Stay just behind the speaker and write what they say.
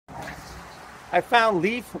I found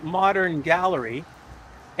Leaf Modern Gallery,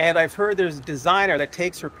 and I've heard there's a designer that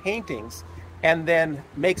takes her paintings and then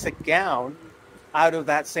makes a gown out of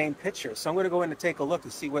that same picture. So I'm going to go in and take a look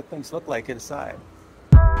to see what things look like inside.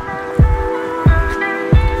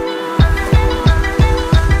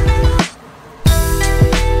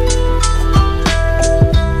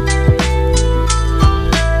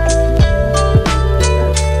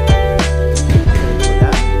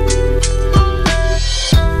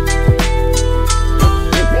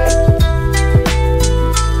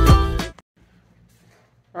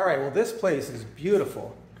 All right, well, this place is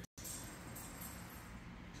beautiful.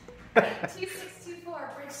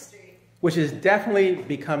 2624 Bridge Street. Which is definitely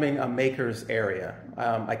becoming a maker's area.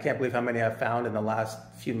 I can't believe how many I've found in the last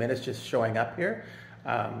few minutes just showing up here.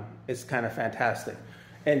 It's kind of fantastic.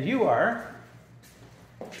 And you are?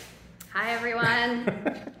 Hi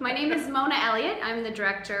everyone. My name is Mona Elliott. I'm the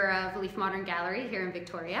director of Leaf Modern Gallery here in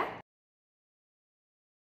Victoria.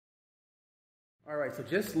 All right, so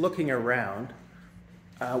just looking around,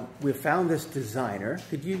 we found this designer.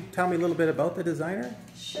 Could you tell me a little bit about the designer?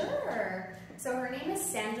 Sure. So her name is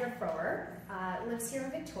Sandra Frower, lives here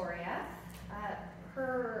in Victoria.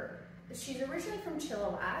 She's originally from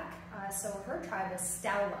Chilliwack, so her tribe is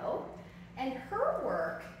Stowlow. And her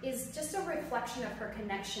work is just a reflection of her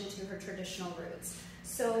connection to her traditional roots.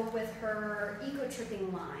 So with her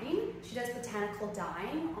eco-tripping line, she does botanical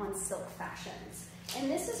dyeing on silk fashions. And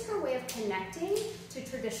this is her way of connecting to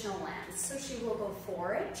traditional lands. So she will go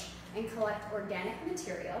forage and collect organic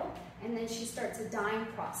material, and then she starts a dyeing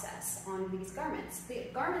process on these garments. The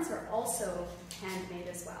garments are also handmade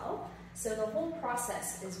as well. So the whole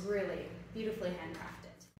process is really beautifully handcrafted.